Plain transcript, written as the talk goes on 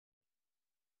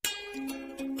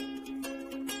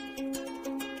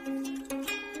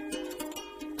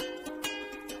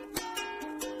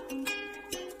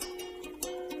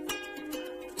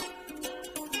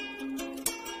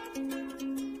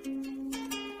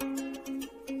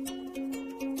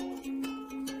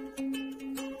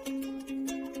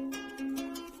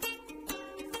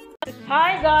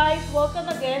Hi guys!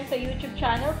 Welcome again sa YouTube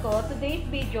channel ko. Today's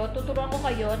video, tuturuan ko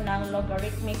kayo ng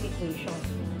logarithmic equation.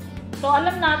 So,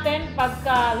 alam natin,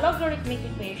 pagka logarithmic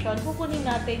equation, kukunin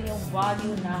natin yung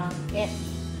value ng x.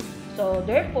 So,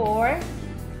 therefore,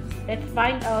 let's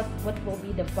find out what will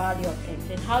be the value of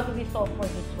x and how do we solve for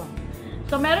this one.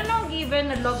 So, meron akong given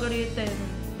na logarithm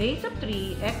base of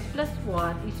 3, x plus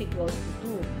 1 is equals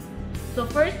to 2. So,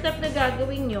 first step na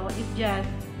gagawin nyo is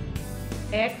just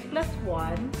x plus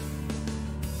 1.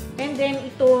 And then,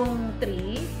 itong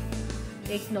 3,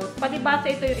 take note,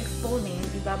 palibasa ito yung exponent,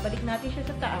 ibabalik natin siya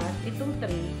sa taas, itong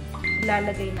 3,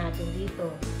 ilalagay natin dito.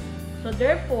 So,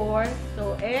 therefore,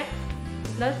 x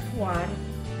plus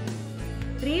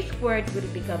 1, 3 squared will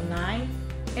become 9.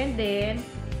 And then,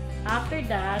 after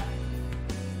that,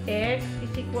 x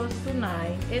is equals to 9.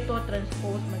 Ito,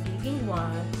 transpose, magiging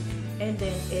 1. And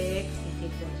then, x is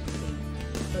equals to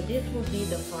 8. So, this will be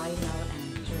the final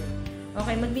answer.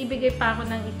 Okay, magbibigay pa ako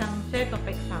ng isang set of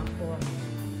example.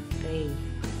 Okay.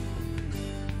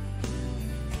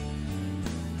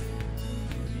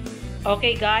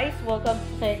 Okay guys, welcome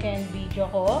to second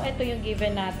video ko. Ito yung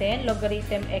given natin,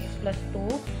 logarithm x plus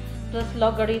 2 plus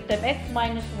logarithm x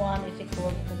minus 1 is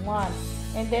equal to 1.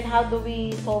 And then, how do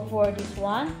we solve for this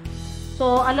one?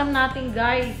 So, alam natin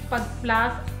guys, pag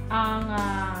plus ang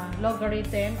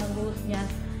logarithm, ang rules niyan,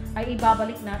 ay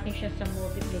ibabalik natin siya sa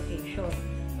multiplication.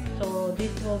 So, this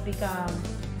will become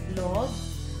log.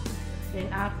 Then,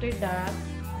 after that,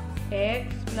 x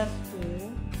plus 2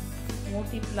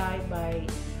 multiplied by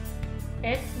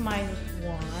x minus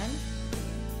 1.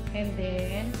 And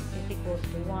then, is equals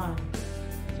to 1.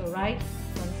 So, right?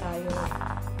 1 tayo.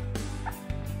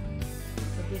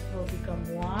 So, this will become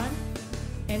 1.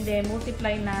 And then,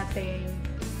 multiply natin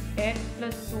x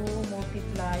plus 2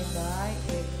 multiplied by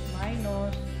x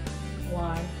minus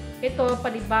 1. Ito,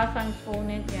 palibasang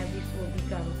exponent niya, this will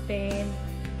become 10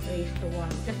 raised to 1.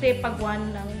 Kasi pag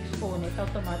 1 ng exponent,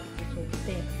 automatic is will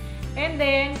be 10. And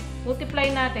then,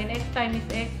 multiply natin, x times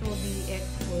x will be x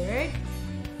squared.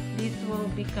 This will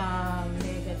become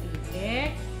negative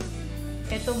x.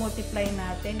 Ito, multiply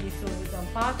natin, this will become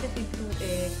positive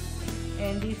 2x.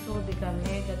 And this will become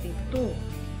negative 2.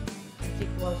 Is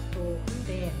equals to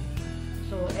 10.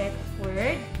 So, x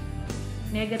squared,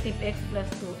 negative x plus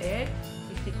 2x.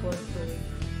 Is equals to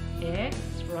x,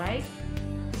 right?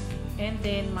 And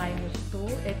then, minus 2.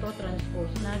 Ito,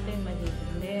 transpose natin.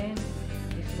 Magiging then,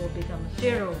 this will become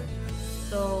 0.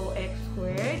 So, x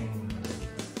squared.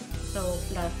 So,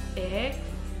 plus x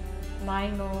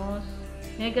minus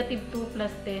negative 2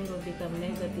 plus 10 will become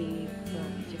negative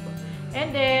 1.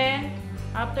 And then,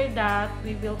 after that,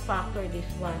 we will factor this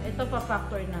one. Ito,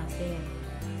 pa-factor natin.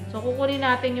 So, kukunin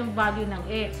natin yung value ng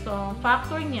x. So,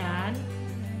 factor niyan,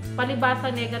 palibasa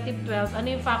negative 12.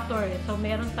 Ano yung factor? So,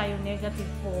 meron tayong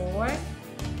negative 4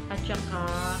 at saka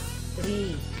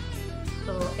 3.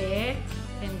 So, x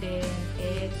and then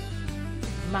x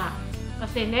max.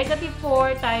 Kasi negative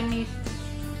 4 times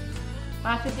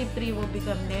positive 3 will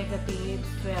become negative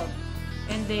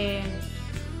 12. And then,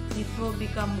 this will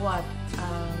become what?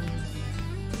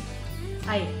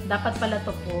 Dapat pala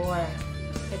to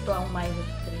 4. Ito ang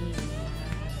minus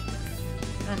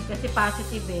 3. Kasi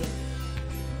positive eh.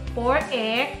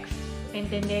 4x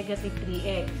and then negative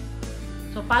 3x.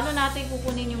 So, paano natin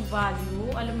kukunin yung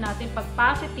value? Alam natin, pag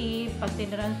positive, pag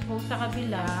tinranspose sa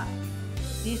kabila,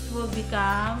 this will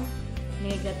become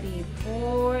negative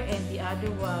 4 and the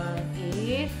other one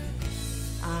is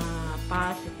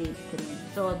positive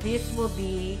 3. So, this will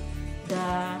be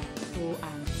the two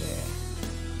answer.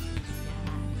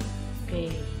 Yan.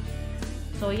 Okay.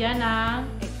 So, yan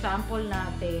ang example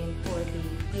natin for the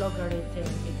logarithm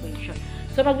equation.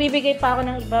 So, magbibigay pa ako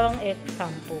ng ibang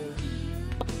examples.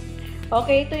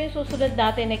 Okay, ito yung susunod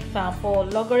natin example.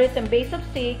 Logarithm base of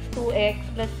 6, 2x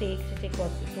plus 6 is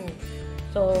equals to 2.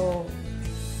 So,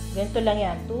 ganito lang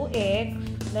yan. 2x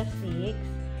plus 6.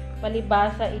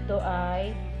 Palibasa ito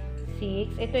ay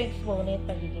 6. Ito yung exponent,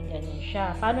 magiging ganyan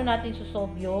siya. Paano natin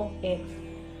susolve yung x?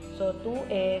 So,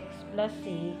 2x plus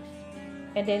 6.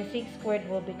 And then, 6 squared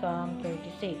will become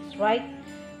 36. Right?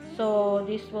 So,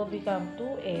 this will become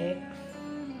 2x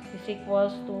is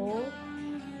equals to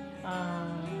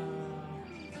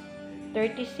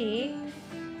 36.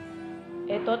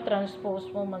 Ito,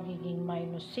 transpose mo magiging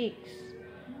minus 6.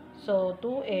 So,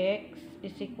 2x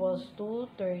is equals to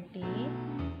 30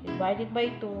 divided by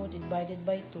 2, divided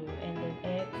by 2, and then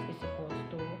x is equals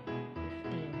to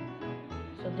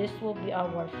 15. So, this will be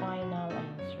our final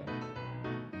answer.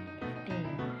 15.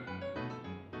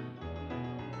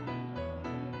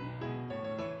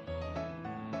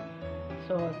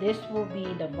 So, this will be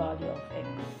the value of x.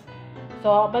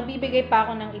 So, magbibigay pa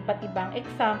ako ng iba't ibang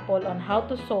example on how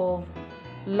to solve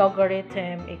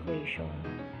logarithm equation.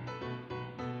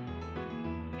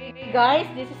 Okay guys,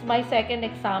 this is my second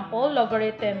example.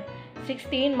 Logarithm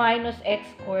 16 minus x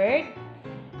squared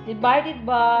divided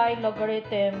by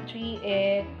logarithm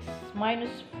 3x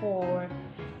minus 4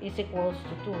 is equals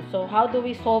to 2. So, how do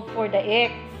we solve for the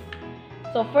x?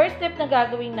 So, first step na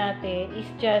gagawin natin is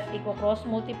just i-cross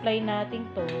multiply natin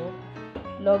to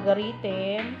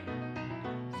logarithm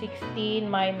 16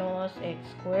 minus x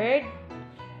squared.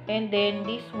 And then,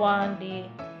 this one,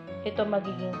 ito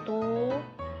magiging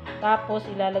 2. Tapos,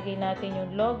 ilalagay natin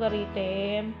yung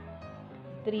logarithm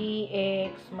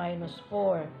 3x minus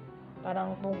 4.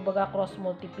 Parang kumbaga cross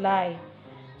multiply.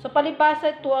 So,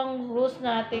 palibasa ito ang rules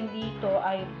natin dito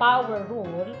ay power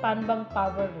rule. Paano bang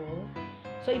power rule?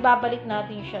 So, ibabalik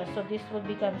natin siya. So, this will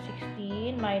become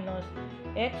 16 minus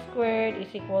x squared is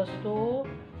equals to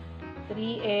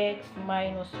 3x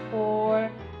minus 4.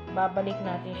 Babalik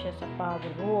natin siya sa power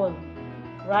rule.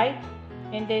 Right?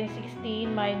 And then,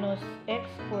 16 minus x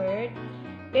squared.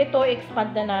 Ito,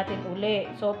 expand na natin uli.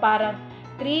 So, parang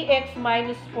 3x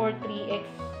minus 4, 3x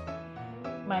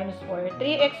minus 4.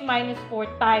 3x minus 4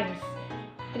 times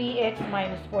 3x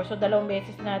minus 4. So, dalawang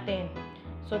beses natin.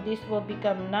 So, this will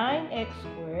become 9x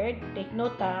squared. Take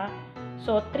note ha.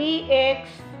 So,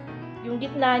 3x, yung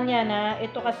gitna niya na,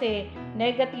 ito kasi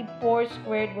negative 4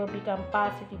 squared will become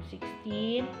positive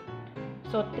 16.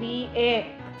 So,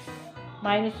 3x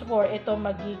minus 4, ito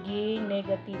magiging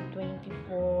negative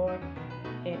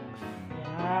 24x.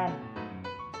 Yan.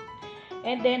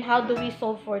 And then, how do we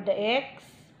solve for the x?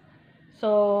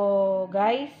 So,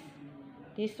 guys,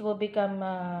 this will become,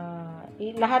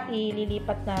 lahat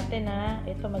ililipat natin ha.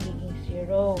 Ito magiging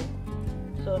 0.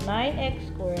 So,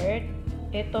 9x squared,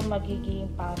 ito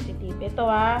magiging positive. Ito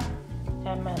ha,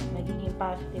 magiging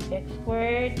positive x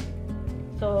squared.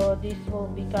 So, this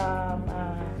will become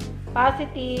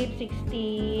positive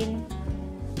 16.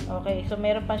 Okay, so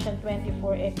meron pa siyang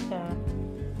 24x ha.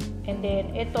 And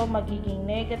then, ito magiging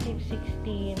negative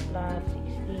 16 plus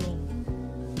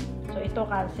 16. So, ito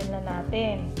cancel na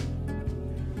natin.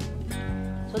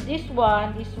 So, this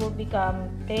will become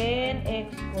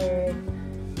 10x squared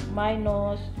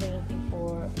minus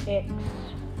 24x.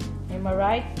 Am I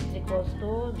right? Is equals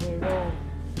to 0.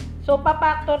 So,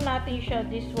 papactor natin siya.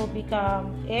 This will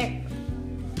become x.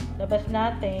 Labas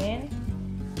natin.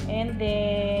 And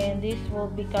then, this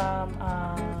will become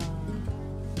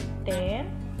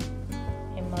 10.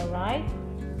 Am I right?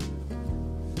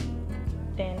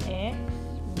 10x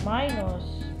minus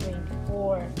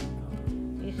 24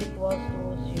 is equals to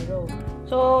 0.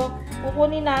 So,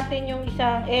 kukunin natin yung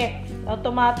isang x.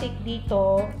 Automatic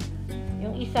dito,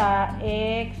 yung isa,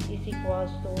 x is equals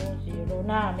to 0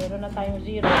 na. Meron na tayong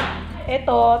 0.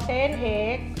 Ito,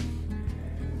 10x,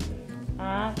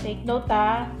 take note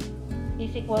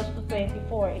is equals to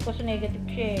 24. Equals to negative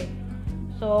siya.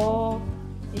 So,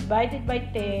 divided by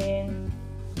 10,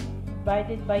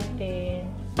 divided by 10,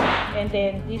 and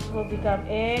then this will become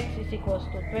x is equals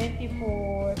to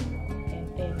 24 and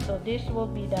 10. So, this will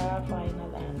be the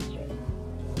final answer.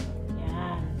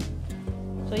 Yan.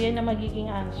 So, yan na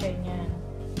magiging answer niyan.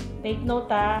 Take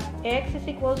note x is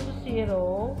equals to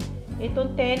 0.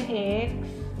 Itong 10x,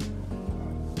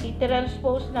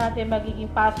 i-transpose natin magiging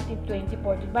positive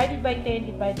 24. Divided by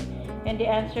 10, divided, and the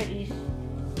answer is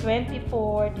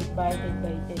 24 divided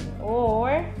by 10.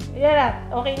 Or, yan,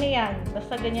 okay na yan.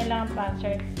 Basta ganyan lang ang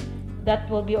answer. That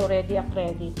will be already a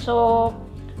credit. So,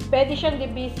 pwede siyang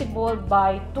divisible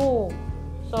by 2.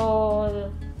 So,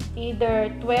 either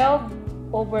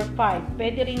 12 over 5.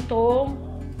 Pwede rin itong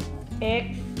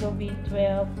x will be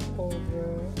 12 over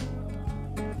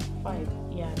 5.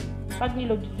 Yan. Pag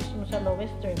nilodus mo sa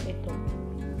lowest term, ito.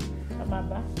 Tama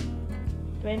ba?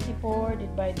 24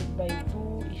 divided by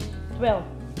 2 is 12.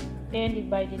 10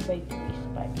 divided by 2 is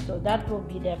 5. So, that will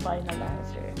be the final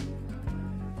answer.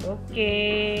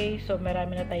 Okay. So,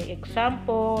 marami na tayong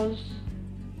examples.